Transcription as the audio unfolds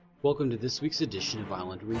Welcome to this week's edition of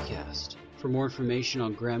Island Recast. For more information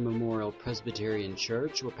on Grand Memorial Presbyterian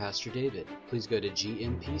Church or Pastor David, please go to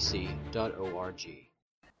gmpc.org.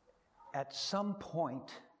 At some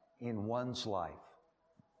point in one's life,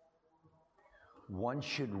 one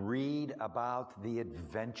should read about the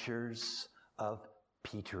adventures of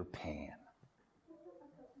Peter Pan.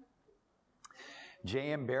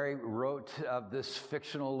 J.M. Barrie wrote of this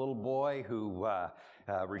fictional little boy who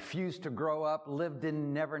refused to grow up, lived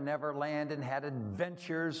in Never Never Land, and had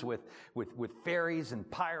adventures with fairies and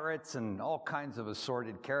pirates and all kinds of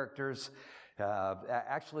assorted characters.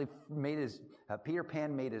 Peter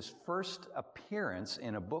Pan made his first appearance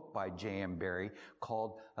in a book by J.M. Barrie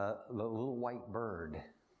called The Little White Bird.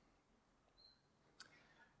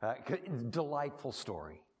 Delightful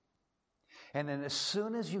story. And then as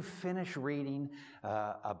soon as you finish reading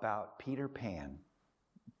about Peter Pan,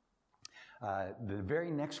 the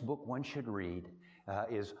very next book one should read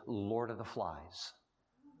is Lord of the Flies.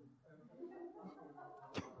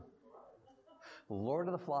 Lord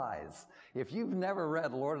of the Flies. If you've never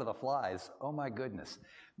read Lord of the Flies, oh my goodness.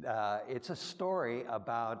 It's a story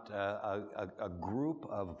about a group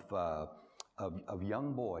of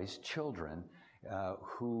young boys, children,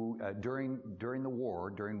 who during the war,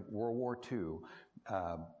 during World War II,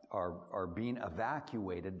 are being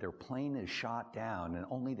evacuated. Their plane is shot down, and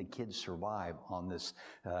only the kids survive on this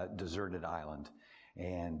deserted island.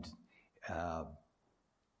 And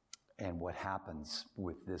what happens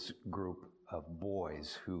with this group of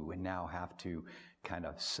boys who now have to kind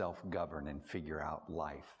of self-govern and figure out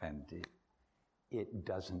life, and it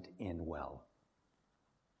doesn't end well.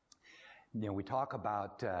 You know, we talk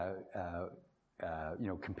about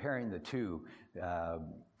comparing the two,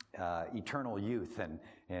 eternal youth and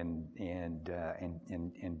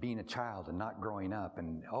being a child and not growing up,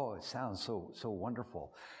 and it sounds so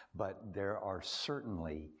wonderful, but there are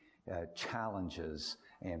certainly challenges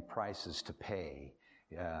and prices to pay.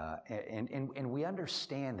 And we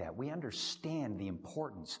understand that. We understand the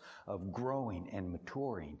importance of growing and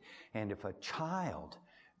maturing. And if a child,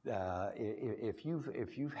 if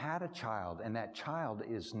you've had a child and that child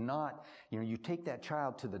is not, you take that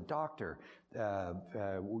child to the doctor,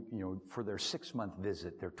 for their 6-month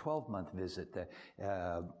visit, their 12-month visit, the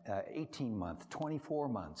 18-month, 24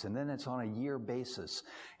 months, and then it's on a year basis.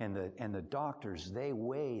 And the doctors, they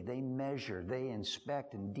weigh, they measure, they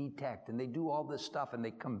inspect and detect, and they do all this stuff, and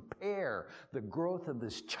they compare the growth of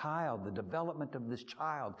this child, the development of this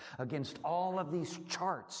child against all of these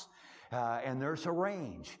charts. And there's a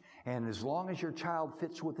range. And as long as your child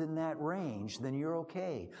fits within that range, then you're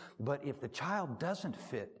okay. But if the child doesn't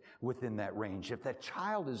fit within that range, if that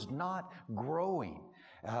child is not growing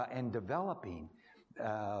and developing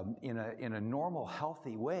in a normal,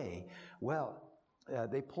 healthy way,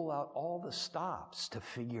 they pull out all the stops to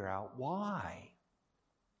figure out why.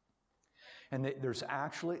 And there's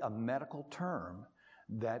actually a medical term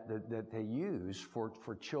that they use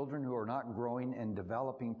for children who are not growing and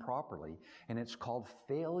developing properly, and it's called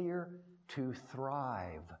failure to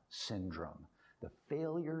thrive syndrome. The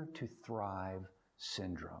failure to thrive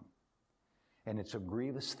syndrome. And it's a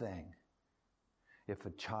grievous thing if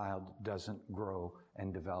a child doesn't grow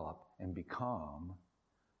and develop and become,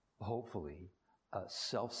 hopefully, a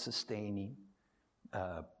self-sustaining,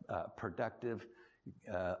 productive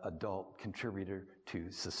adult contributor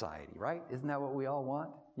to society, right? Isn't that what we all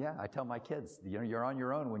want? Yeah, I tell my kids, you're on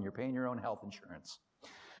your own when you're paying your own health insurance.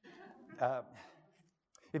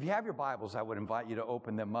 If you have your Bibles, I would invite you to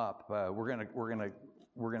open them up. We're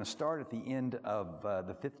gonna start at the end of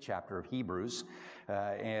the 5th chapter of Hebrews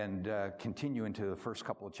and continue into the first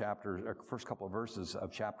couple of verses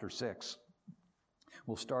of chapter 6.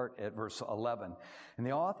 We'll start at verse 11. And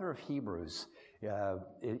the author of Hebrews,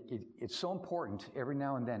 it's so important every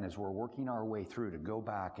now and then as we're working our way through to go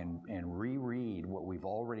back and reread what we've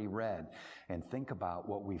already read and think about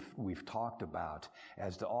what we've talked about.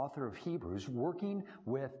 As the author of Hebrews, working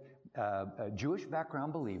with Jewish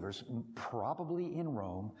background believers, probably in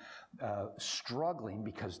Rome, struggling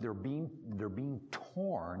because they're being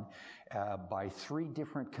torn by 3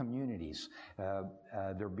 different communities.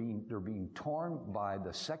 They're being torn by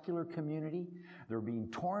the secular community. They're being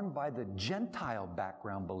torn by the Gentile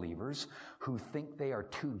background believers who think they are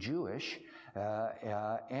too Jewish,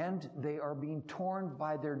 and they are being torn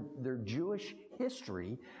by their Jewish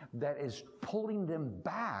history that is pulling them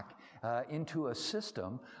back into a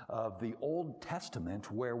system of the Old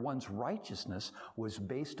Testament where one's righteousness was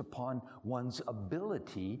based upon one's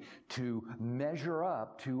ability to measure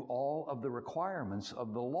up to all of the requirements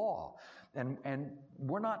of the law. And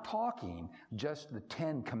we're not talking just the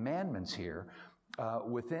 10 Commandments here.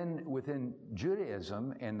 within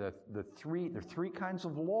Judaism and the three kinds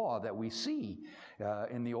of law that we see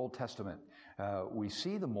in the Old Testament. We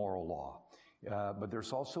see the moral law, but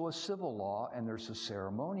there's also a civil law and there's a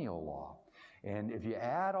ceremonial law. And if you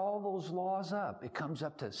add all those laws up, it comes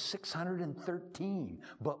up to 613.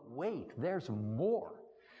 But wait, there's more.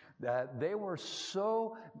 They were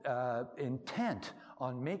so intent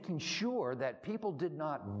on making sure that people did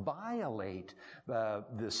not violate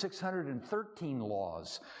the 613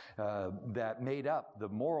 laws that made up the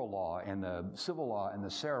moral law and the civil law and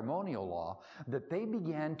the ceremonial law, that they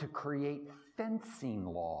began to create fencing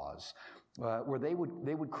laws. Where they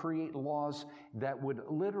would create laws that would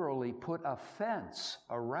literally put a fence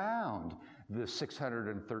around the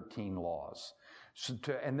 613 laws. So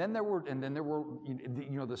and then there were,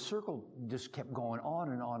 the circle just kept going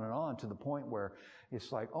on and on and on to the point where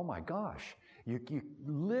it's like, oh my gosh, you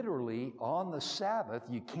literally on the Sabbath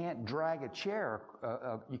you can't drag a chair,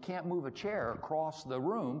 you can't move a chair across the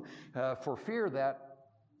room for fear that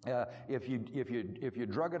if you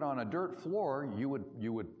drug it on a dirt floor, you'd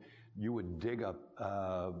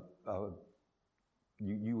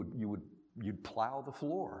plow the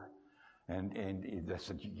floor, and they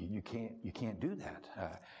said you can't do that.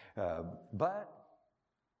 But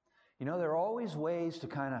there are always ways to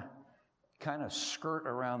kind of skirt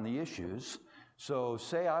around the issues. So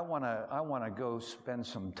say I want to go spend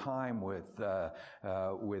some time with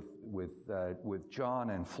John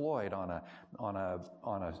and Floyd on a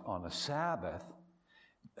Sabbath.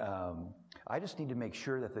 I just need to make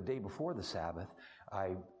sure that the day before the Sabbath,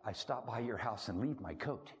 I stop by your house and leave my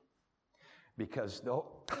coat, because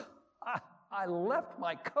I left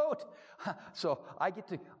my coat, so I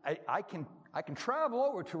can travel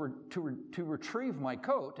over to retrieve my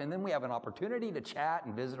coat, and then we have an opportunity to chat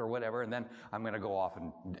and visit or whatever, and then I'm going to go off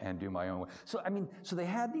and do my own way. So they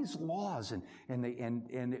had these laws, and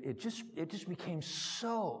it just became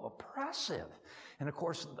so oppressive. And of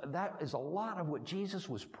course, that is a lot of what Jesus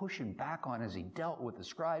was pushing back on as he dealt with the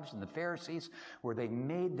scribes and the Pharisees, where they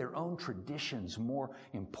made their own traditions more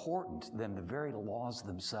important than the very laws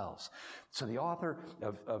themselves. So the author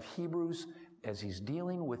of Hebrews, as he's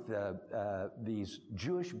dealing with these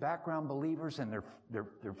Jewish background believers, and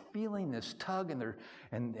they're feeling this tug, and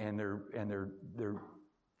they're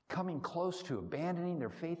coming close to abandoning their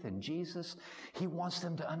faith in Jesus, he wants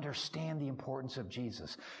them to understand the importance of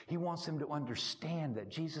Jesus. He wants them to understand that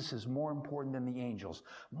Jesus is more important than the angels,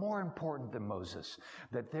 more important than Moses,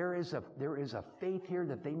 that there is a faith here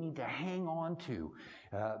that they need to hang on to,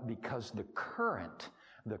 because the current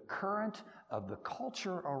of the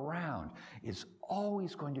culture around is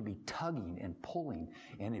always going to be tugging and pulling,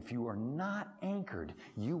 and if you are not anchored,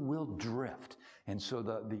 you will drift. And so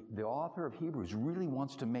the author of Hebrews really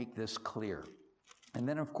wants to make this clear. And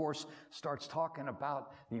then, of course, starts talking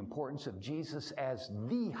about the importance of Jesus as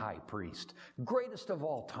the high priest, greatest of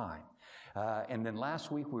all time. And then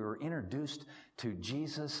last week we were introduced to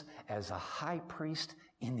Jesus as a high priest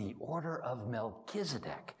in the order of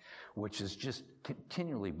Melchizedek, which is just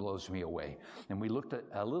continually blows me away. And we looked at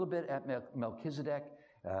a little bit at Melchizedek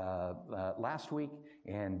last week,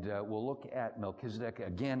 and we'll look at Melchizedek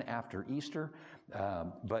again after Easter.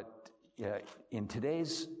 But in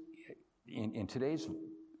today's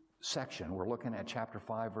section, we're looking at chapter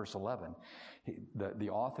 5, verse 11. The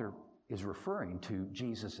author is referring to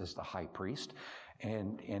Jesus as the high priest,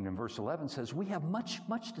 and in verse 11 says, "We have much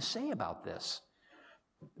to say about this,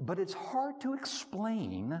 but it's hard to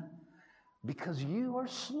explain because you are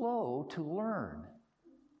slow to learn."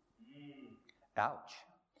 Ouch.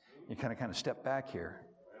 You kind of step back here.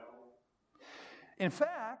 In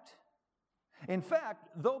fact,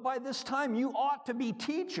 though by this time you ought to be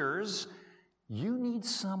teachers, you need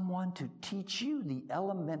someone to teach you the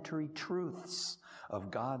elementary truths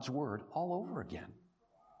of God's Word all over again.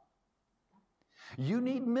 You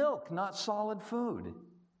need milk, not solid food.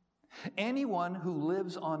 Anyone who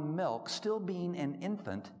lives on milk, still being an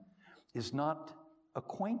infant, is not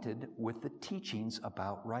acquainted with the teachings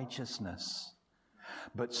about righteousness.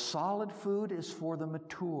 But solid food is for the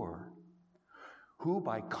mature, who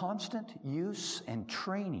by constant use have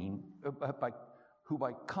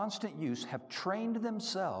trained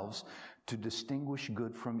themselves to distinguish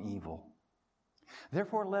good from evil.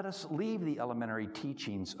 Therefore, let us leave the elementary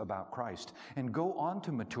teachings about Christ and go on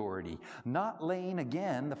to maturity, not laying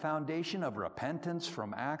again the foundation of repentance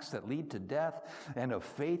from acts that lead to death and of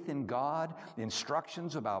faith in God,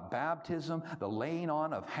 instructions about baptism, the laying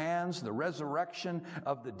on of hands, the resurrection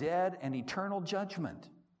of the dead, and eternal judgment.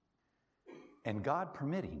 And God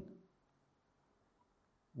permitting,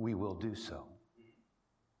 we will do so.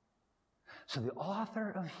 So the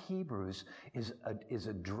author of Hebrews is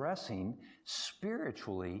addressing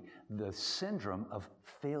spiritually the syndrome of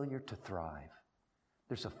failure to thrive.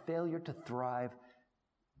 There's a failure to thrive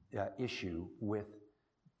issue with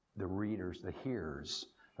the readers, the hearers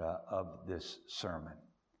of this sermon.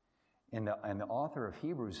 And the author of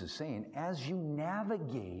Hebrews is saying, as you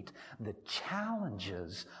navigate the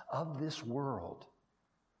challenges of this world,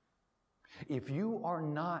 if you are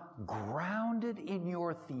not grounded in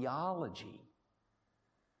your theology,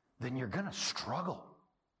 then you're going to struggle.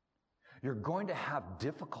 You're going to have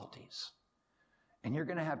difficulties. And you're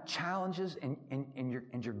going to have challenges,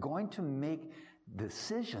 and you're going to make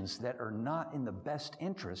decisions that are not in the best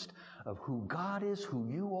interest of who God is, who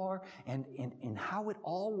you are, and how it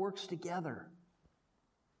all works together.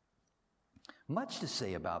 Much to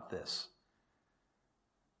say about this,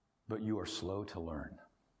 but you are slow to learn.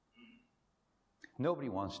 Nobody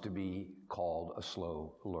wants to be called a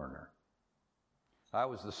slow learner. I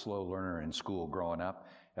was the slow learner in school growing up.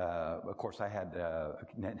 Of course, I had,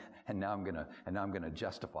 and now I'm going to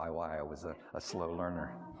justify why I was a slow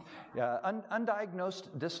learner. Undiagnosed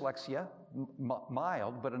dyslexia,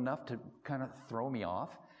 mild, but enough to kind of throw me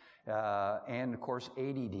off. And of course,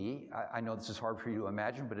 ADD. I know this is hard for you to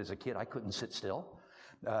imagine, but as a kid, I couldn't sit still.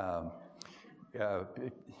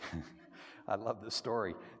 I love this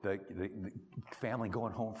story. The family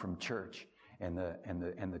going home from church, and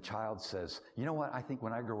the child says, "You know what? I think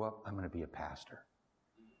when I grow up, I'm going to be a pastor."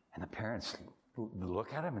 And the parents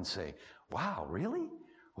look at him and say, "Wow, really?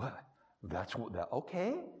 What?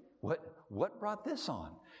 Okay. What brought this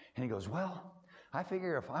on?" And he goes, "Well, I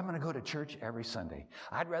figure if I'm going to go to church every Sunday,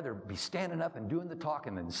 I'd rather be standing up and doing the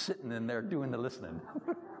talking than sitting in there doing the listening."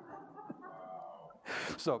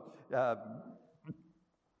 So,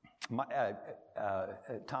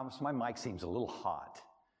 Thomas, my mic seems a little hot.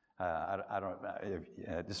 I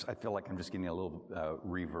feel like I'm just getting a little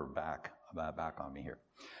reverb back on me here.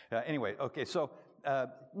 Anyway, okay, so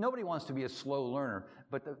nobody wants to be a slow learner,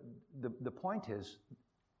 but the point is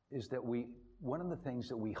that one of the things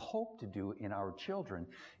that we hope to do in our children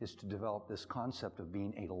is to develop this concept of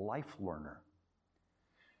being a life learner.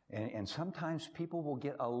 And sometimes people will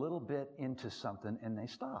get a little bit into something and they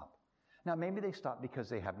stop. Now, maybe they stop because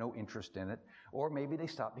they have no interest in it, or maybe they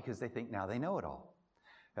stop because they think now they know it all.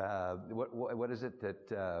 What is it that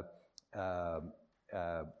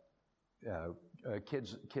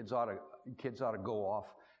kids ought to go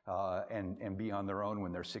off and be on their own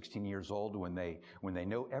when they're 16 years old, when they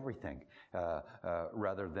know everything,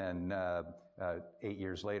 rather than 8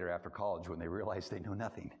 years later after college when they realize they know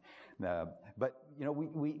nothing. But you know,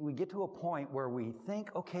 we get to a point where we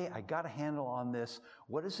think, okay, I got a handle on this.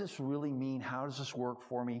 What does this really mean? How does this work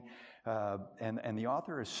for me? And the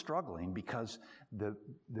author is struggling because the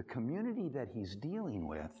community that he's dealing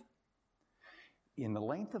with, in the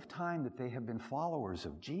length of time that they have been followers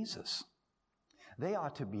of Jesus, they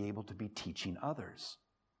ought to be able to be teaching others.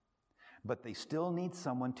 But they still need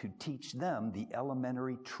someone to teach them the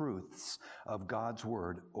elementary truths of God's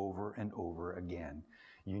Word over and over again.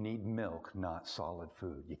 You need milk, not solid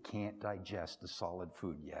food. You can't digest the solid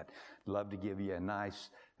food yet. Love to give you a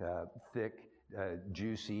nice, thick,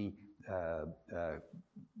 juicy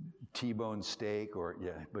T-bone steak,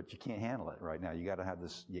 but you can't handle it right now. You got to have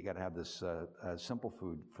this. You got to have this simple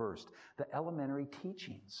food first. The elementary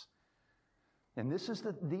teachings, and these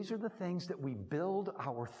are the things that we build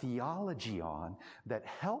our theology on that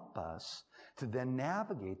help us to then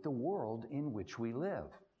navigate the world in which we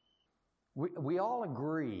live. We all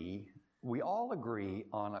agree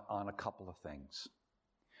on a couple of things.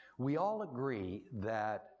 We all agree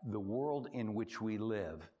that the world in which we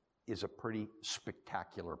live is a pretty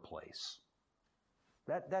spectacular place.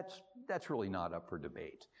 That's really not up for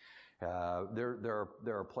debate. There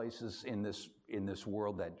are places in this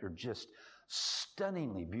world that are just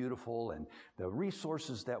stunningly beautiful, and the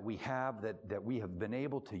resources that we have that we have been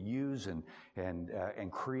able to use and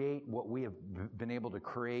create what we have been able to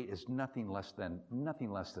create is nothing less than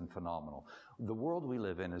phenomenal. The world we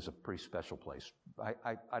live in is a pretty special place.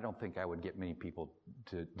 I don't think I would get many people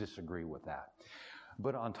to disagree with that.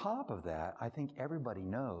 But on top of that, I think everybody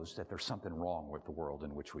knows that there's something wrong with the world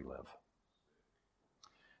in which we live.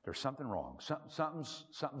 There's something wrong.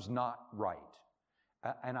 Something's not right.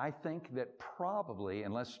 And I think that probably,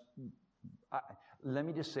 let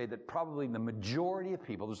me just say that probably the majority of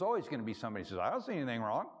people, there's always going to be somebody who says, "I don't see anything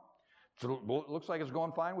wrong. It looks like it's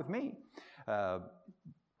going fine with me."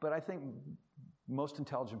 But I think most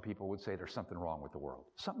intelligent people would say there's something wrong with the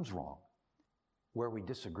world. Something's wrong. Where we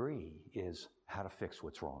disagree is how to fix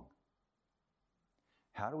what's wrong.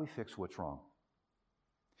 How do we fix what's wrong?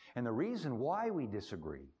 And the reason why we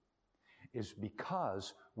disagree is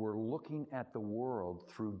because we're looking at the world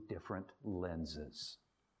through different lenses.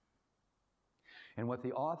 And what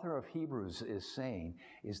the author of Hebrews is saying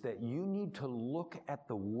is that you need to look at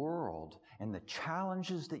the world and the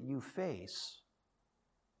challenges that you face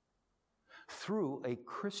through a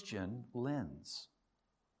Christian lens.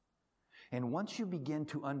 And once you begin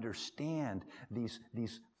to understand these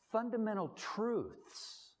fundamental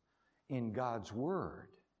truths in God's Word,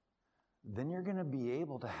 then you're going to be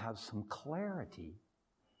able to have some clarity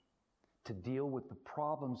to deal with the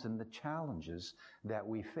problems and the challenges that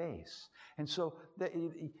we face. And so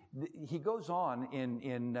he goes on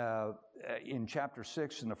in chapter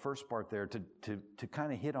 6, in the first part there, to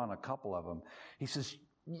kind of hit on a couple of them. He says,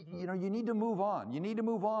 you need to move on. You need to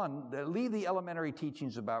move on. Leave the elementary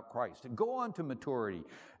teachings about Christ and go on to maturity.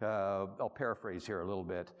 I'll paraphrase here a little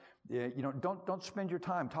bit. Don't spend your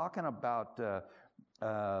time talking about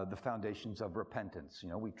the foundations of repentance.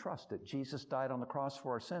 We trust that Jesus died on the cross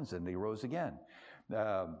for our sins and He rose again.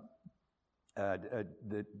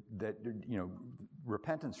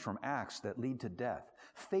 Repentance from acts that lead to death.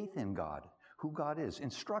 Faith in God, who God is.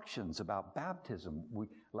 Instructions about baptism.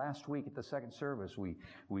 Last week at the second service,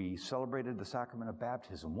 we celebrated the sacrament of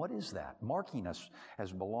baptism. What is that? Marking us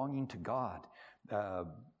as belonging to God.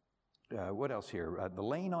 What else here? The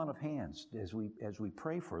laying on of hands as we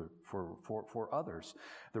pray for others.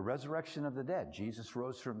 The resurrection of the dead. Jesus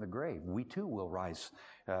rose from the grave. We too will rise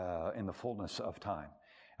in the fullness of time.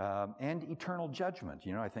 And eternal judgment.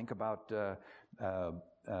 I think about the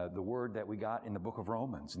word that we got in the book of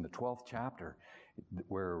Romans in the 12th chapter,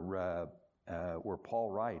 where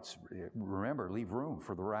Paul writes, "Remember, leave room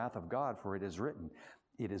for the wrath of God, for it is written,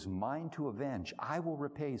 'It is mine to avenge; I will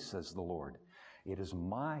repay,' says the Lord. It is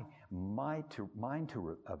mine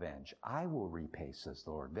to avenge. I will repay, says the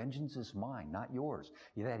Lord. Vengeance is mine, not yours."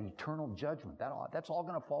 That eternal judgment, that's all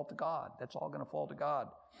going to fall to God. That's all going to fall to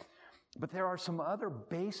God. But there are some other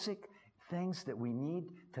basic things that we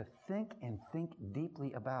need to think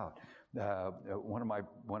deeply about. One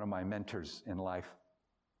of my mentors in life,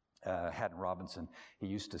 Haddon Robinson, he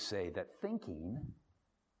used to say that thinking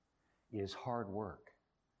is hard work.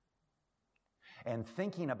 And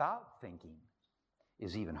thinking about thinking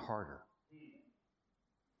is even harder.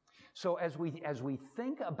 So as we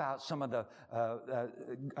think about some of the,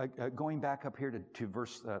 going back up here to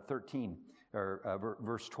verse 13, or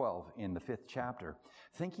verse 12 in the 5th chapter,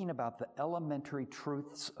 thinking about the elementary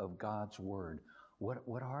truths of God's Word,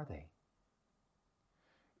 what are they?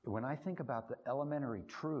 When I think about the elementary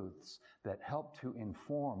truths that help to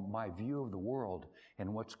inform my view of the world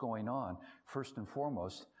and what's going on, first and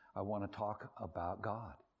foremost, I want to talk about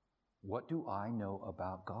God. What do I know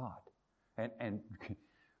about God? And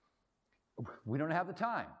we don't have the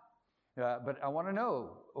time, but I want to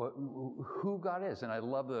know who God is. And I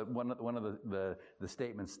love one of the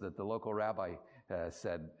statements that the local rabbi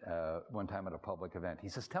said one time at a public event. He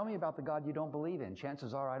says, "Tell me about the God you don't believe in.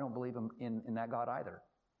 Chances are I don't believe in that God either."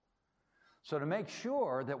 So to make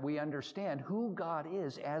sure that we understand who God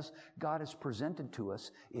is as God is presented to us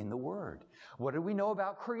in the Word. What do we know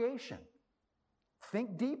about creation?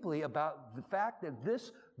 Think deeply about the fact that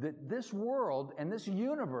this world and this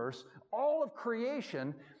universe, all of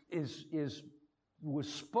creation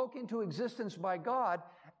was spoken into existence by God,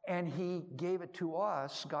 and He gave it to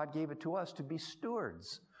us, God gave it to us to be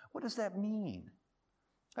stewards. What does that mean?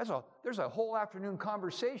 There's a whole afternoon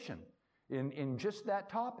conversation in just that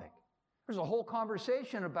topic. There's a whole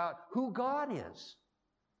conversation about who God is.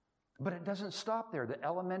 But it doesn't stop there. The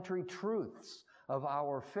elementary truths of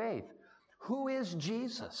our faith. Who is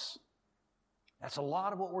Jesus? That's a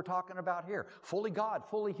lot of what we're talking about here. Fully God,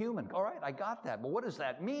 fully human. All right, I got that. But what does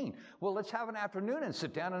that mean? Well, let's have an afternoon and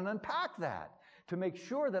sit down and unpack that to make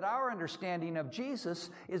sure that our understanding of Jesus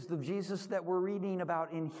is the Jesus that we're reading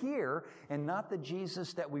about in here, and not the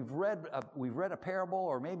Jesus that we've read a parable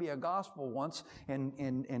or maybe a gospel once, and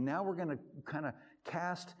now we're going to kind of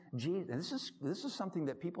cast Jesus. And this is something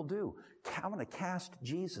that people do. I'm going to cast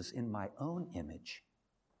Jesus in my own image.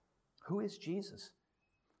 Who is Jesus?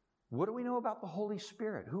 What do we know about the Holy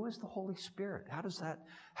Spirit? Who is the Holy Spirit? How does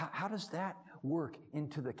that work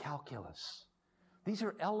into the calculus? These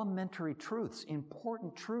are elementary truths,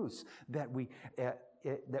 important truths that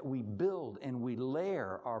we build and we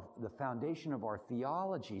layer the foundation of our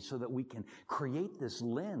theology so that we can create this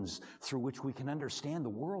lens through which we can understand the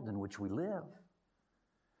world in which we live.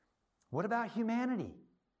 What about humanity?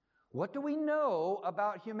 What do we know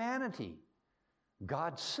about humanity?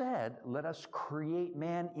 God said, "Let us create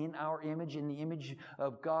man in our image. In the image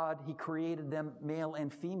of God, He created them male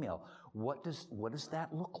and female." What does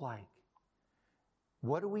that look like?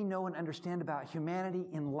 What do we know and understand about humanity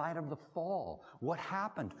in light of the fall? What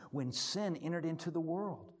happened when sin entered into the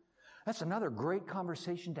world? That's another great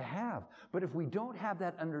conversation to have. But if we don't have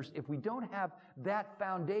that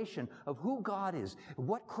foundation of who God is,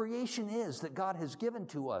 what creation is that God has given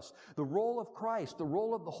to us, the role of Christ, the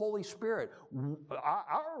role of the Holy Spirit,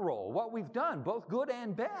 our role, what we've done, both good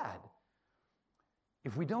and bad.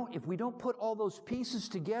 If we don't put all those pieces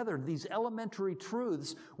together, these elementary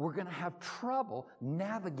truths, we're going to have trouble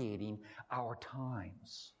navigating our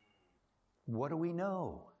times. What do we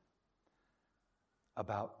know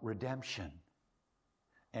about redemption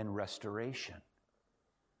and restoration?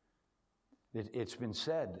 It's been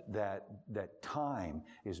said that time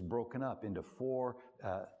is broken up into 4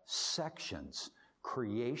 sections: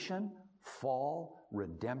 creation, fall,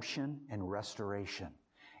 redemption, and restoration.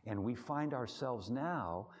 And we find ourselves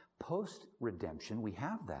now, post-redemption, we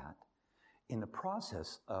have that, in the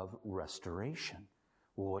process of restoration.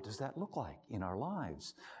 Well, what does that look like in our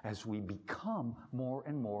lives as we become more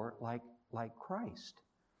and more like Christ?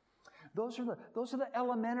 Those are the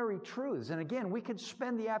elementary truths. And again, we could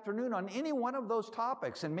spend the afternoon on any one of those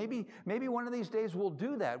topics, and maybe one of these days we'll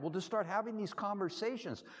do that. We'll just start having these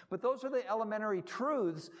conversations. But those are the elementary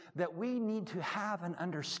truths that we need to have and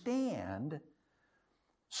understand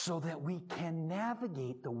so that we can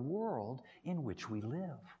navigate the world in which we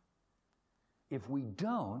live. If we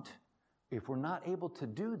don't, if we're not able to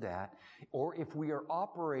do that, or if we are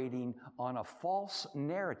operating on a false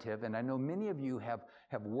narrative, and I know many of you have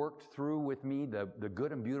worked through with me the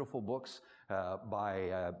Good and Beautiful books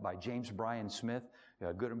by James Bryan Smith,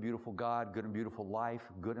 Good and Beautiful God, Good and Beautiful Life,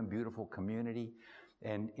 Good and Beautiful Community,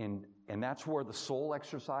 and that's where the soul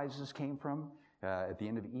exercises came from. At the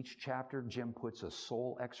end of each chapter, Jim puts a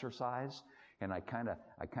soul exercise, and I kind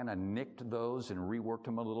of nicked those and reworked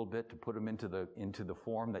them a little bit to put them into the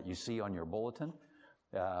form that you see on your bulletin.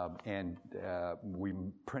 We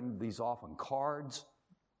printed these off on cards.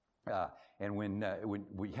 And when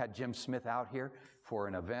we had Jim Smith out here for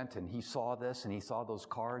an event, and he saw this and he saw those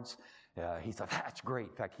cards, he thought, that's great.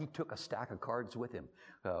 In fact, he took a stack of cards with him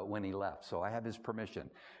when he left. So I have his permission.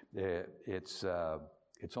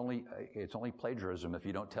 It's only plagiarism if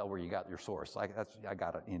you don't tell where you got your source. I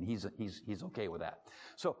got it, and he's okay with that.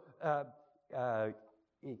 So the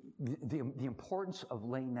importance of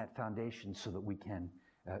laying that foundation so that we can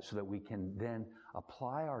then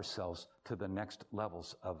apply ourselves to the next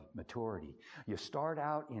levels of maturity. You start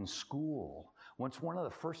out in school. What's one of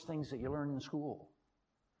the first things that you learn in school?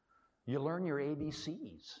 You learn your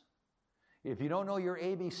ABCs. If you don't know your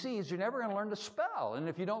ABCs, you're never going to learn to spell. And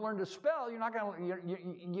if you don't learn to spell, you got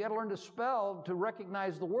to learn to spell to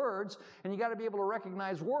recognize the words, and you got to be able to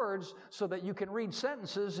recognize words so that you can read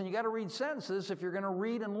sentences, and you got to read sentences if you're going to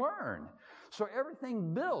read and learn. So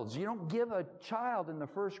everything builds. You don't give a child in the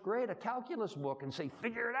first grade a calculus book and say,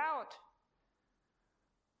 figure it out.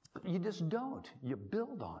 You just don't. You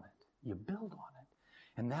build on it. You build on it.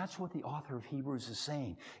 And that's what the author of Hebrews is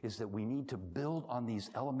saying, is that we need to build on these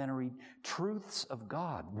elementary truths of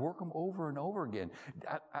God, work them over and over again.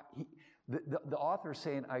 The author is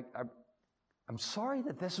saying, I'm sorry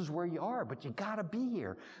that this is where you are, but you got to be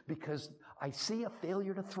here because I see a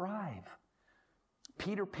failure to thrive.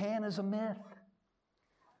 Peter Pan is a myth.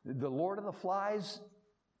 The Lord of the Flies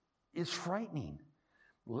is frightening.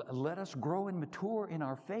 Let us grow and mature in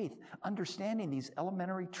our faith, understanding these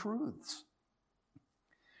elementary truths.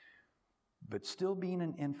 But still being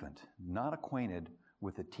an infant, not acquainted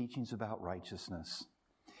with the teachings about righteousness.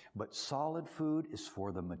 But solid food is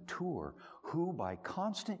for the mature, who by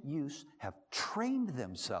constant use have trained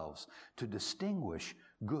themselves to distinguish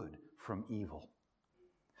good from evil.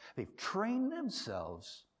 They've trained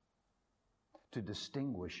themselves to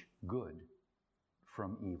distinguish good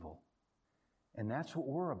from evil. And that's what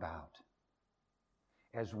we're about.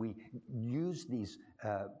 As we use these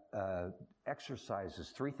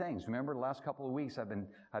exercises, 3 things. Remember, the last couple of weeks I've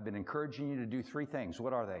been encouraging you to do 3 things.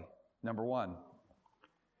 What are they? Number 1,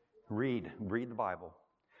 read the Bible,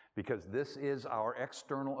 because this is our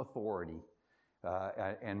external authority.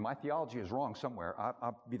 And my theology is wrong somewhere.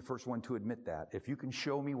 I'll be the first one to admit that. If you can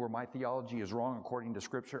show me where my theology is wrong according to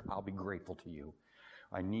Scripture, I'll be grateful to you.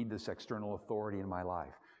 I need this external authority in my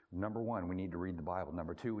life. Number 1, we need to read the Bible.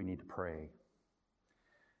 Number 2, we need to pray.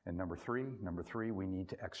 And number three, we need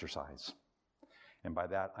to exercise. And by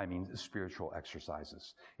that, I mean spiritual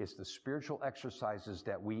exercises. It's the spiritual exercises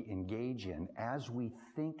that we engage in as we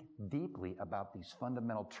think deeply about these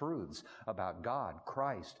fundamental truths about God,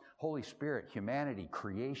 Christ, Holy Spirit, humanity,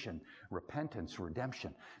 creation, repentance,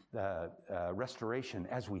 redemption, restoration.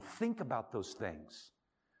 As we think about those things,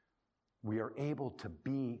 we are able to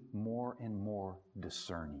be more and more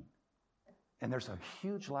discerning. And there's a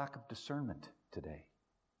huge lack of discernment today.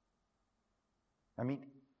 I mean,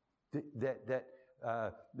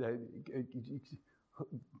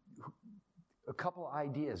 a couple of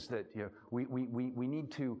ideas that we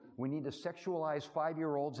need to sexualize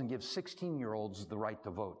 5-year-olds and give 16-year-olds the right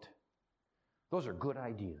to vote. Those are good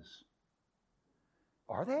ideas.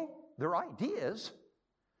 Are they? They're ideas.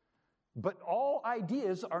 But all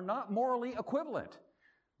ideas are not morally equivalent.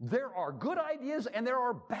 There are good ideas and there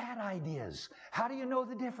are bad ideas. How do you know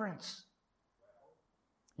the difference?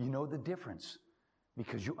 You know the difference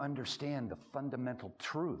because you understand the fundamental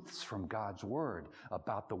truths from God's Word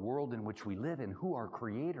about the world in which we live and who our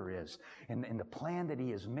Creator is and the plan that He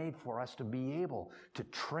has made for us to be able to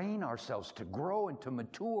train ourselves, to grow and to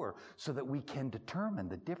mature so that we can determine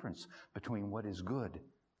the difference between what is good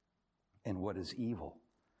and what is evil.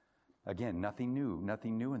 Again, nothing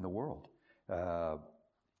new in the world. I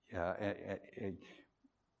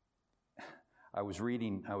was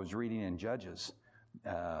reading in Judges,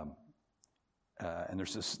 and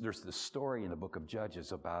there's this story in the book of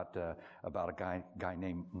Judges about a guy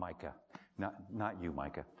named Micah. Not you,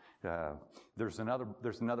 Micah. There's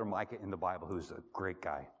another Micah in the Bible who's a great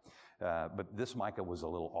guy, but this Micah was a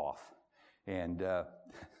little off, and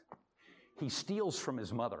he steals from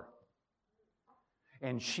his mother.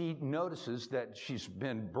 And she notices that she's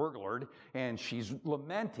been burglared, and she's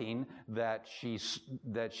lamenting that she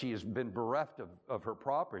has been bereft of her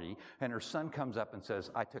property. And her son comes up and says,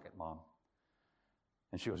 "I took it, Mom."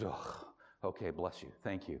 And she goes, "Oh, okay, bless you,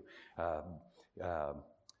 thank you.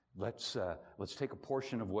 Let's take a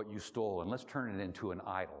portion of what you stole and let's turn it into an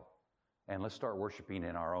idol, and let's start worshiping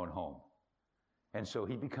in our own home." And so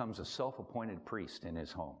he becomes a self-appointed priest in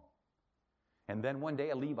his home. And then one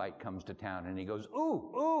day a Levite comes to town and he goes,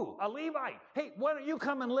 ooh, a Levite. Hey, why don't you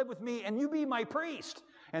come and live with me and you be my priest?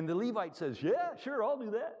 And the Levite says, "Yeah, sure, I'll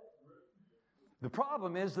do that." The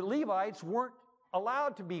problem is the Levites weren't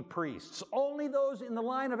allowed to be priests. Only those in the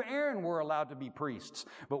line of Aaron were allowed to be priests.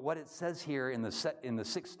 But what it says here in the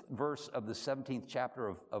 6th verse of the 17th chapter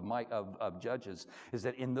of Judges is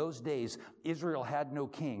that in those days Israel had no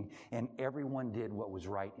king and everyone did what was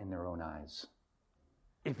right in their own eyes.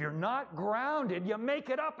 If you're not grounded, you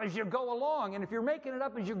make it up as you go along. And if you're making it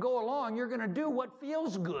up as you go along, you're going to do what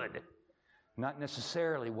feels good, not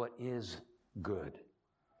necessarily what is good.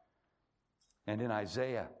 And in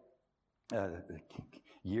Isaiah,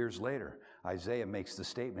 years later, Isaiah makes the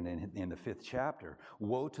statement in the 5th chapter,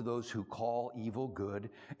 "Woe to those who call evil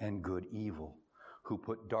good and good evil, who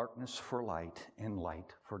put darkness for light and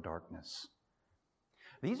light for darkness."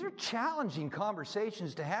 These are challenging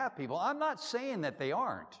conversations to have, people. I'm not saying that they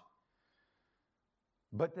aren't.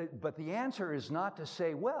 But the answer is not to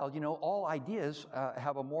say, well, all ideas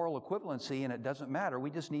have a moral equivalency and it doesn't matter.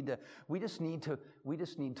 We just need to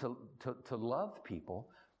love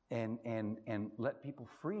people and let people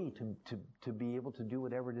free to be able to do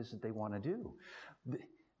whatever it is that they want to do.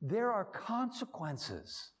 There are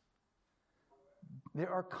consequences. There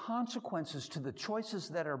are consequences to the choices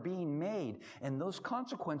that are being made, and those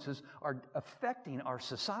consequences are affecting our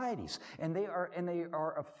societies, and they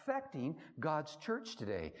are affecting God's church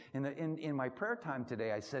today. In my prayer time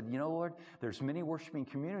today, I said, Lord, there's many worshiping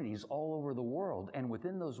communities all over the world, and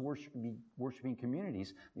within those worshiping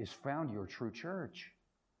communities is found your true church.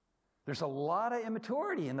 There's a lot of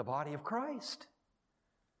immaturity in the body of Christ.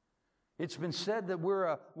 It's been said that we're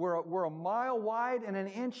a mile wide and an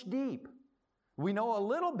inch deep. We know a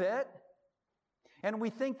little bit, and we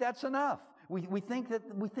think that's enough. We think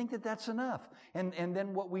that that's enough. And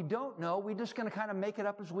then what we don't know, we're just going to kind of make it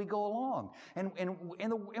up as we go along. And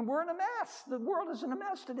we're in a mess. The world is in a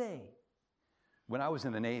mess today. When I was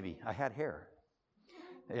in the Navy, I had hair.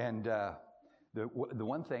 And the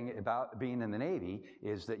one thing about being in the Navy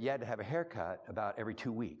is that you had to have a haircut about every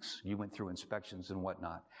 2 weeks. You went through inspections and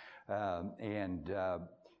whatnot. And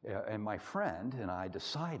my friend and I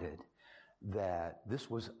decided that this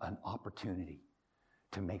was an opportunity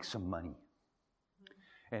to make some money.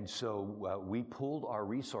 And so we pooled our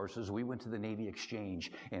resources. We went to the Navy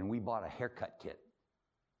Exchange and we bought a haircut kit.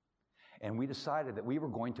 And we decided that we were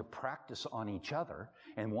going to practice on each other.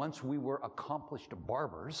 And once we were accomplished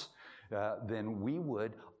barbers, then we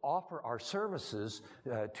would offer our services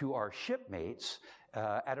to our shipmates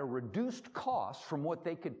at a reduced cost from what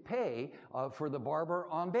they could pay for the barber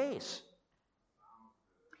on base.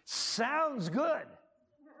 Sounds good.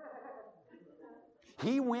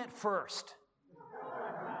 He went first.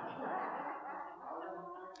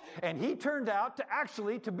 And he turned out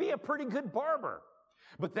to be a pretty good barber.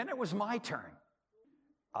 But then it was my turn.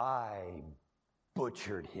 I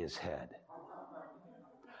butchered his head.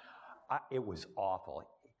 It was awful.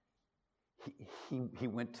 He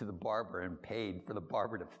went to the barber and paid for the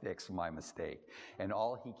barber to fix my mistake. And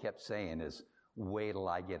all he kept saying is, wait till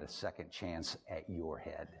I get a second chance at your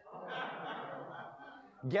head.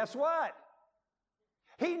 Guess what?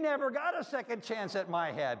 He never got a second chance at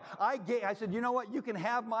my head. I said, you know what? You can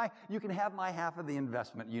have my half of the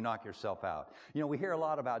investment. You knock yourself out. You know, we hear a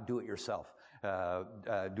lot about do-it-yourself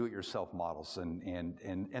models,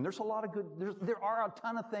 and there's a lot of good. There are a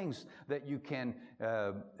ton of things that you can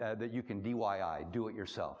DIY, do it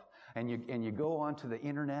yourself, and you go onto the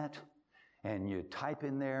internet and you type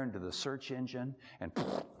in there into the search engine, and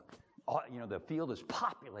the field is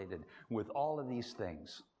populated with all of these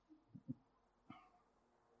things.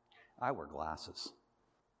 I wear glasses,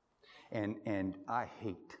 and I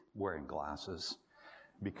hate wearing glasses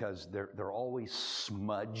because they're always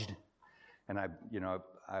smudged, and I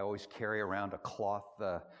always carry around a cloth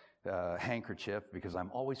handkerchief because I'm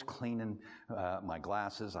always cleaning my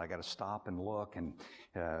glasses. I got to stop and look, and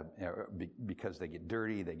because they get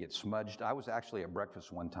dirty, they get smudged. I was actually at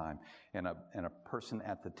breakfast one time, and a person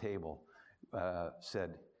at the table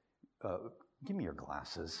said, "Give me your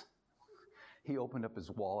glasses." He opened up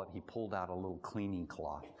his wallet, he pulled out a little cleaning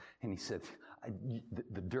cloth, and he said,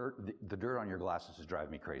 the dirt on your glasses is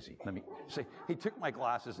driving me crazy. Let me say, he took my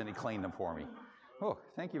glasses and he cleaned them for me. Oh,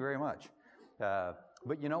 thank you very much.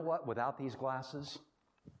 But you know what? Without these glasses,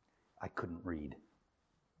 I couldn't read.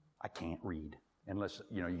 I can't read unless,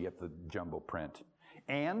 you get the jumbo print.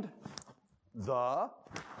 And the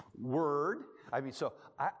Word. So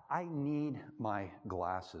I need my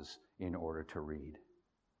glasses in order to read.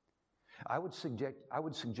 I would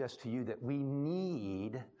suggest to you that we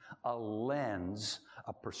need a lens,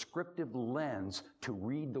 a prescriptive lens, to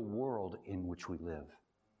read the world in which we live.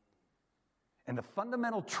 And the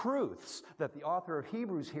fundamental truths that the author of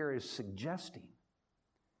Hebrews here is suggesting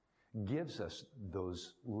gives us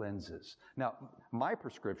those lenses. Now, my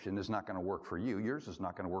prescription is not going to work for you. Yours is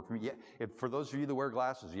not going to work for me. For those of you that wear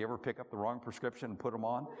glasses, you ever pick up the wrong prescription and put them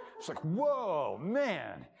on? It's like, whoa,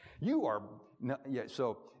 man, you are... No, yeah,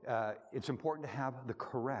 so it's important to have the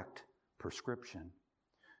correct prescription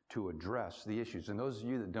to address the issues. And those of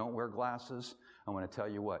you that don't wear glasses, I want to tell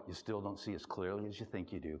you what, you still don't see as clearly as you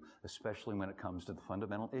think you do, especially when it comes to the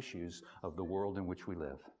fundamental issues of the world in which we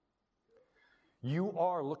live. You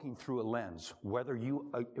are looking through a lens, whether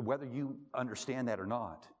you understand that or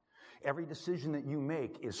not. Every decision that you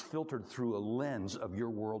make is filtered through a lens of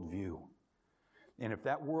your worldview. And if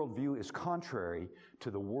that worldview is contrary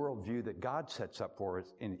to the worldview that God sets up for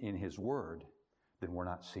us in His Word, then we're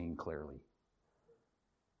not seeing clearly.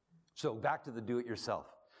 So back to the do-it-yourself.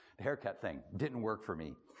 The haircut thing didn't work for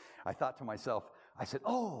me. I thought to myself, I said,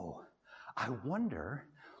 I wonder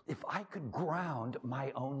if I could ground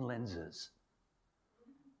my own lenses.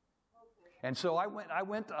 And so I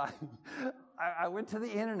went to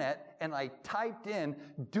the internet and I typed in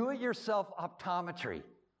do-it-yourself optometry.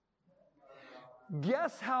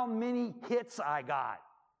 Guess how many hits I got?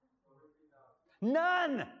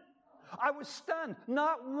 None. I was stunned.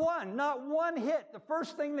 Not one hit. The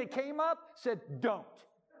first thing that came up said, don't.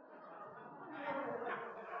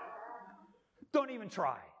 Don't even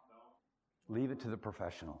try. Leave it to the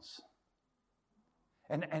professionals.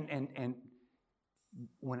 And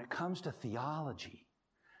when it comes to theology,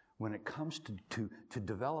 when it comes to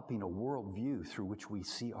developing a worldview through which we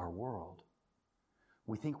see our world,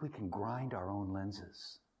 we think we can grind our own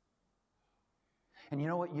lenses. And you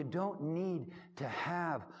know what? You don't need to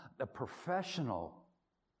have a professional,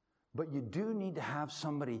 but you do need to have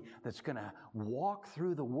somebody that's going to walk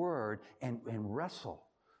through the Word and wrestle.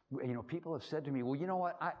 People have said to me, well, you know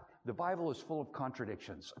what? The Bible is full of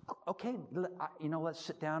contradictions. Okay, let's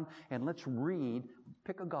sit down and let's read,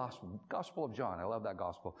 pick a Gospel of John. I love that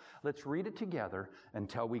Gospel. Let's read it together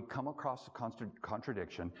until we come across a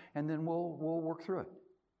contradiction, and then we'll work through it.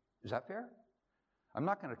 Is that fair? I'm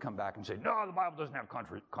not going to come back and say, no, the Bible doesn't have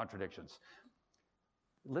contradictions.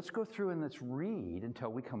 Let's go through and let's read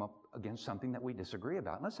until we come up against something that we disagree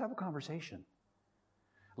about. And let's have a conversation.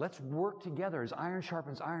 Let's work together. As iron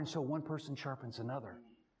sharpens iron, so one person sharpens another.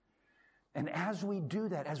 And as we do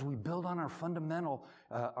that, as we build on our fundamental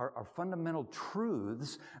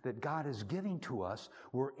truths that God is giving to us,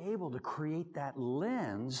 we're able to create that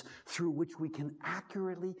lens through which we can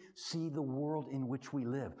accurately see the world in which we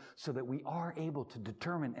live, so that we are able to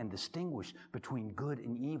determine and distinguish between good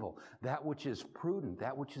and evil, that which is prudent,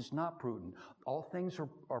 that which is not prudent. All things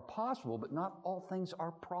are possible, but not all things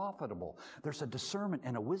are profitable. There's a discernment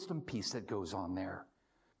and a wisdom piece that goes on there.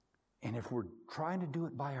 And if we're trying to do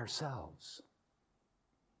it by ourselves,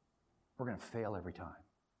 we're going to fail every time.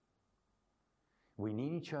 We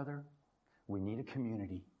need each other. We need a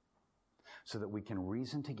community so that we can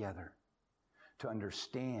reason together to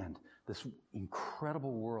understand this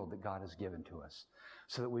incredible world that God has given to us,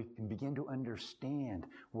 so that we can begin to understand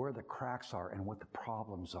where the cracks are and what the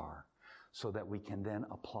problems are, so that we can then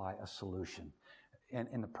apply a solution.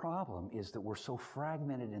 And the problem is that we're so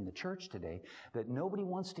fragmented in the church today that nobody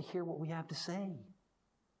wants to hear what we have to say.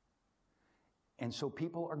 And so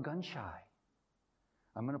people are gun shy.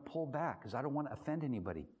 I'm going to pull back because I don't want to offend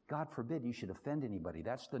anybody. God forbid you should offend anybody.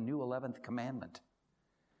 That's the new 11th commandment.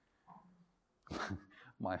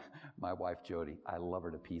 My wife, Jody, I love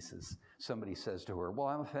her to pieces. Somebody says to her, well,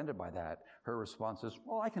 I'm offended by that. Her response is,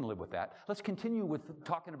 well, I can live with that. Let's continue with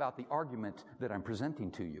talking about the argument that I'm presenting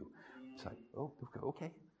to you. It's like, oh,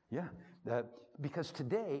 okay, yeah. Because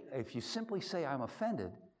today, if you simply say I'm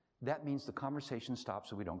offended, that means the conversation stops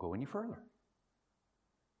so we don't go any further.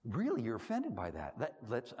 Really, you're offended by that.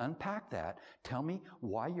 Let's unpack that. Tell me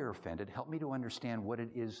why you're offended. Help me to understand what it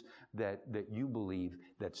is that you believe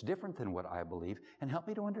that's different than what I believe, and help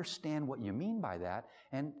me to understand what you mean by that.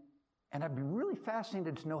 And I'd be really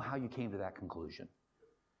fascinated to know how you came to that conclusion.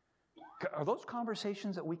 Are those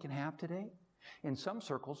conversations that we can have today? In some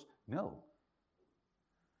circles, no,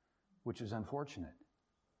 which is unfortunate.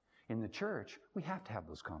 In the church, we have to have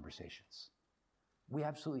those conversations. We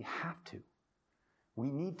absolutely have to. We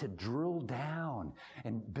need to drill down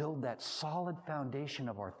and build that solid foundation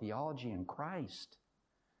of our theology in Christ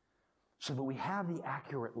so that we have the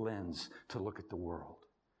accurate lens to look at the world.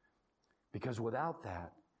 Because without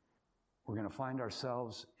that, we're going to find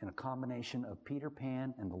ourselves in a combination of Peter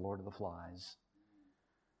Pan and the Lord of the Flies.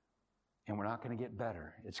 And we're not going to get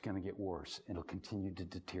better. It's going to get worse. It'll continue to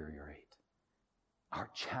deteriorate. Our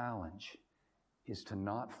challenge is to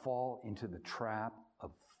not fall into the trap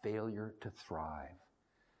of failure to thrive,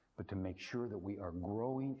 but to make sure that we are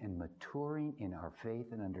growing and maturing in our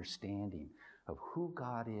faith and understanding of who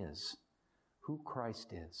God is, who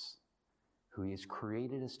Christ is, who He has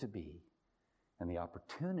created us to be, and the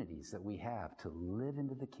opportunities that we have to live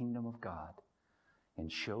into the kingdom of God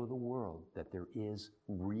and show the world that there is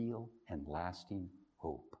real and lasting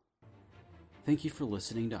hope. Thank you for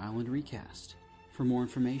listening to Island Recast. For more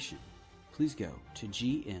information, please go to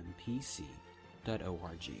gmpc.org.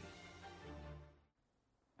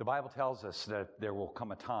 The Bible tells us that there will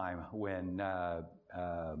come a time when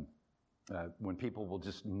people will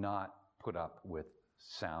just not put up with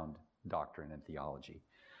sound doctrine and theology,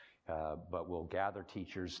 but will gather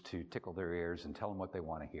teachers to tickle their ears and tell them what they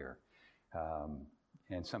want to hear.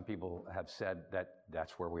 And some people have said that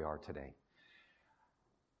that's where we are today.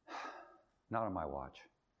 Not on my watch.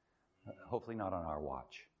 Hopefully not on our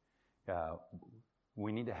watch.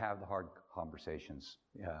 We need to have the hard conversations.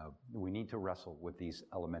 We need to wrestle with these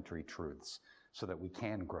elementary truths so that we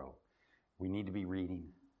can grow. We need to be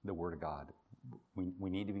reading the Word of God. We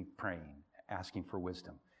need to be praying, asking for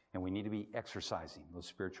wisdom. And we need to be exercising those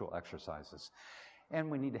spiritual exercises. And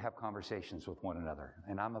we need to have conversations with one another.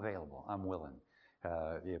 And I'm available. I'm willing.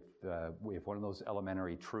 If one of those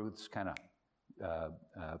elementary truths kind of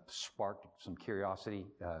sparked some curiosity,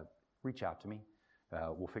 reach out to me.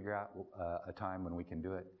 We'll figure out a time when we can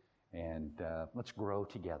do it, and let's grow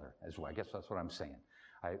together as well. I guess that's what I'm saying.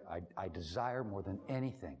 I desire more than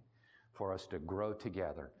anything for us to grow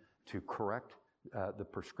together, to correct the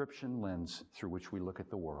prescription lens through which we look at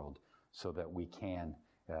the world so that we can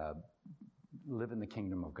live in the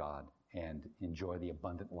kingdom of God and enjoy the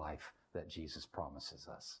abundant life that Jesus promises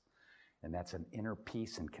us. And that's an inner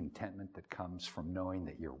peace and contentment that comes from knowing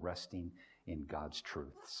that you're resting in God's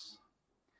truths.